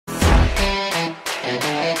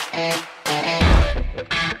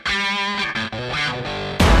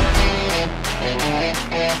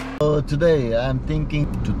So today I'm thinking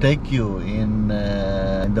to take you in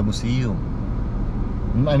the museum.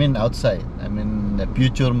 I mean outside. I mean the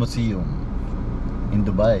Future Museum in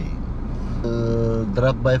Dubai.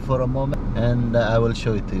 Drop by for a moment and I will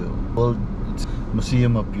show it to you. Well, it's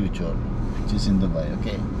Museum of Future, which is in Dubai.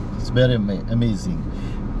 Okay, it's very amazing,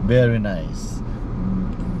 very nice,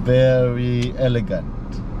 very elegant.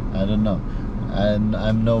 I don't know, and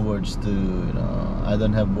I'm no words to, I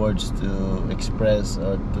don't have words to express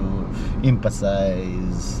or to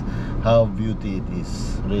emphasize how beauty it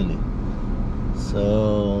is, really.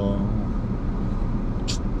 So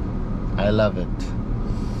I love it.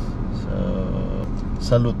 So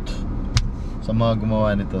salute sa mga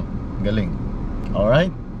gumawa nito. Galing.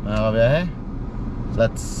 Alright, mga kabiyahe,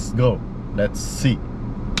 let's go. Let's see.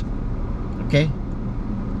 Okay?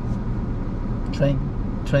 Train.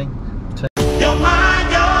 You're mine,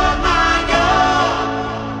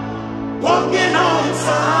 walking on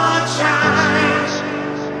sunshine.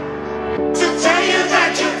 To tell you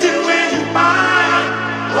that you're doing fine,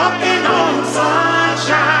 walking on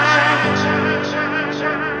sunshine.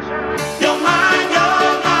 You're mine,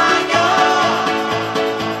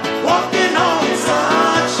 walking on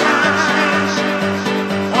sunshine.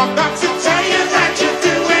 I've got to tell you that you're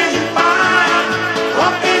doing fine,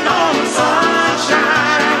 walking on sunshine.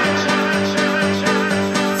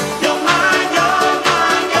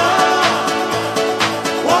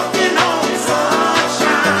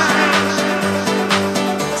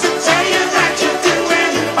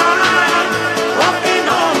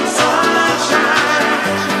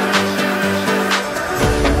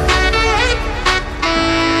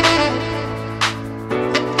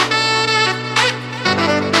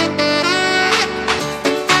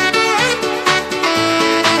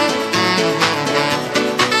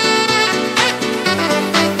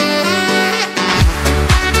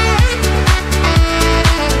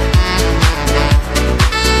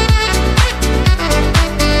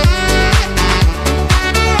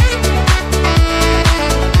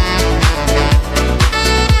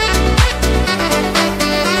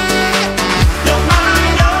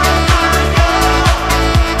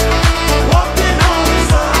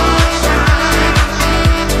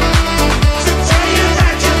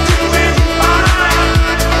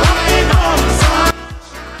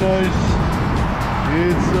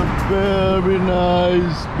 It's a very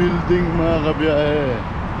nice building, mga kabiyahe.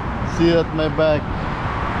 See at my back.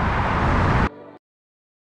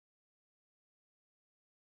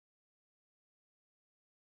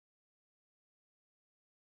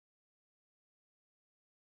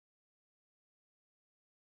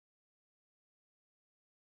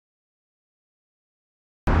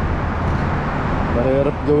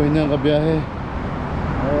 Mahirap gawin yan, kabiyahe.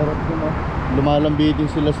 Mahirap yun, oh.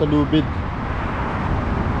 Lumalambitin sila sa lubid.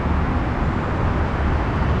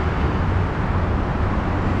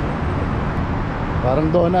 Parang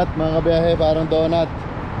donut, mga kabiyahe, parang donut.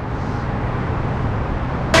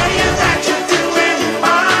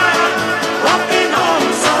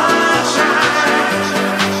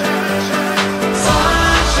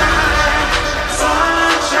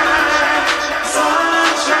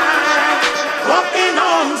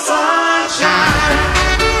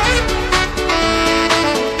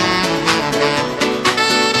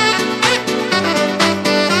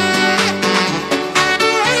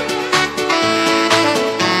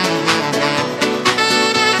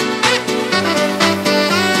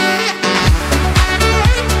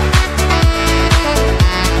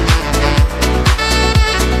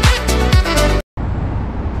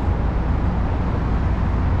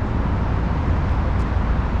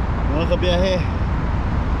 Mga kabiyahe,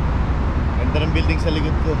 ganda ng building sa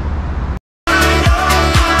likod ko.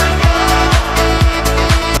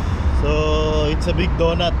 So it's a big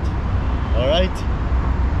donut. Alright,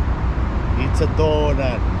 it's a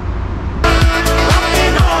donut.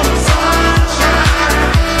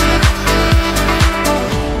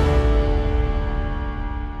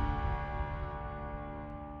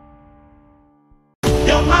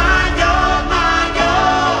 You're mine,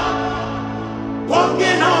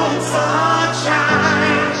 walking on sunshine.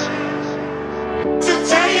 To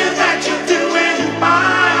tell you that you're doing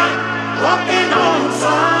fine, walking on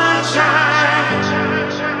sunshine.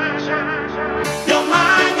 You're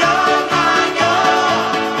mine,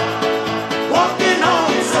 walking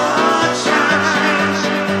on sunshine.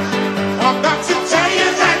 I've got to tell you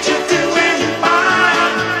that you're doing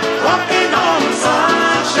fine, walking on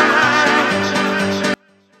sunshine.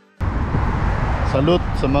 Salute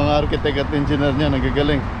sa mga architect at engineer niya,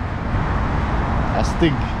 nagagaling.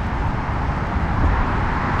 Astig.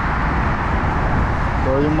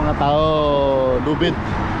 So yung mga tao lubid,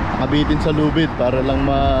 Kabitin sa lubid para lang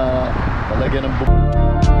talagyan ng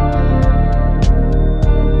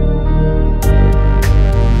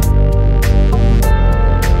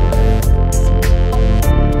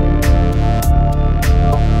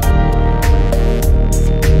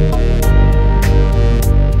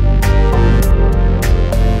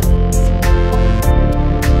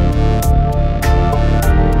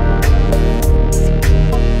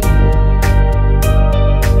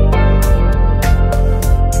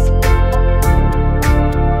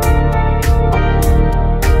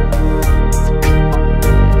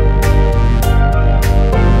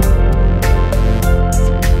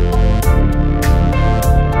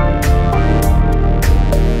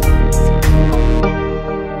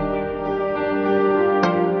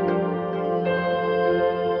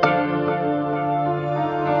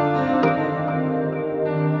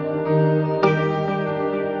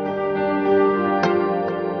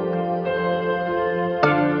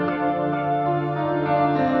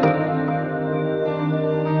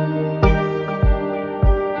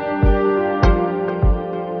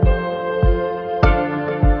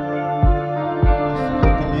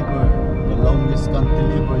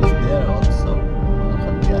cantilever is there also.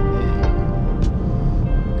 Kabyahe.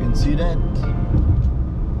 You can see that.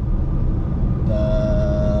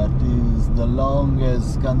 That is the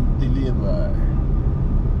longest cantilever.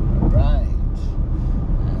 Right.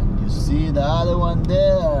 And you see the other one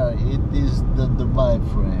there. It is the Dubai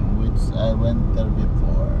frame, which I went there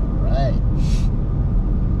before. Right.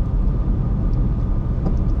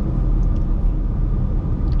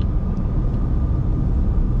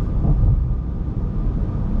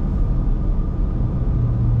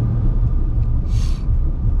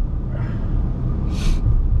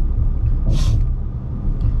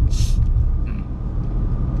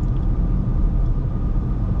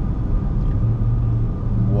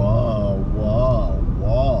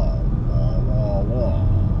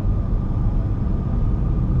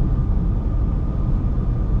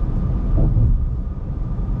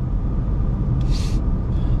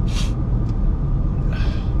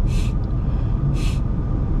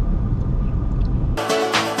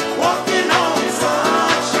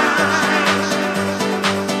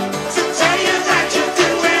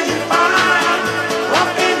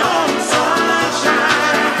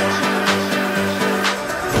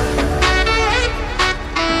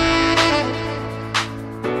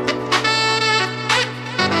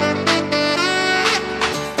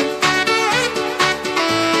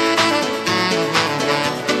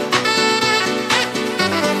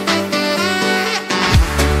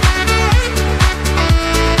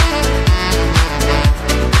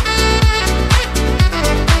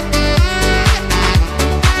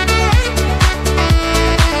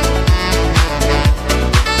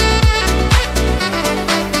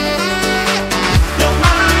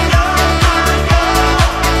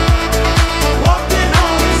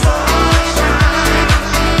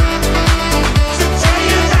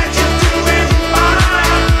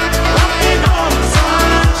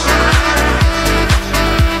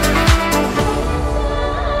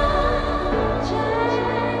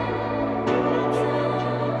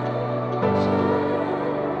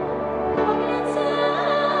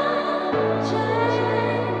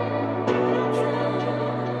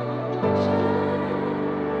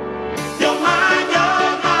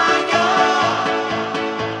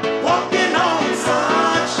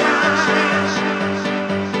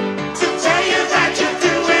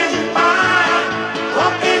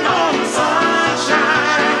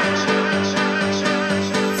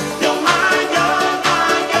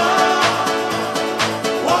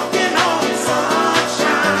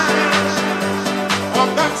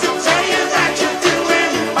 Got to take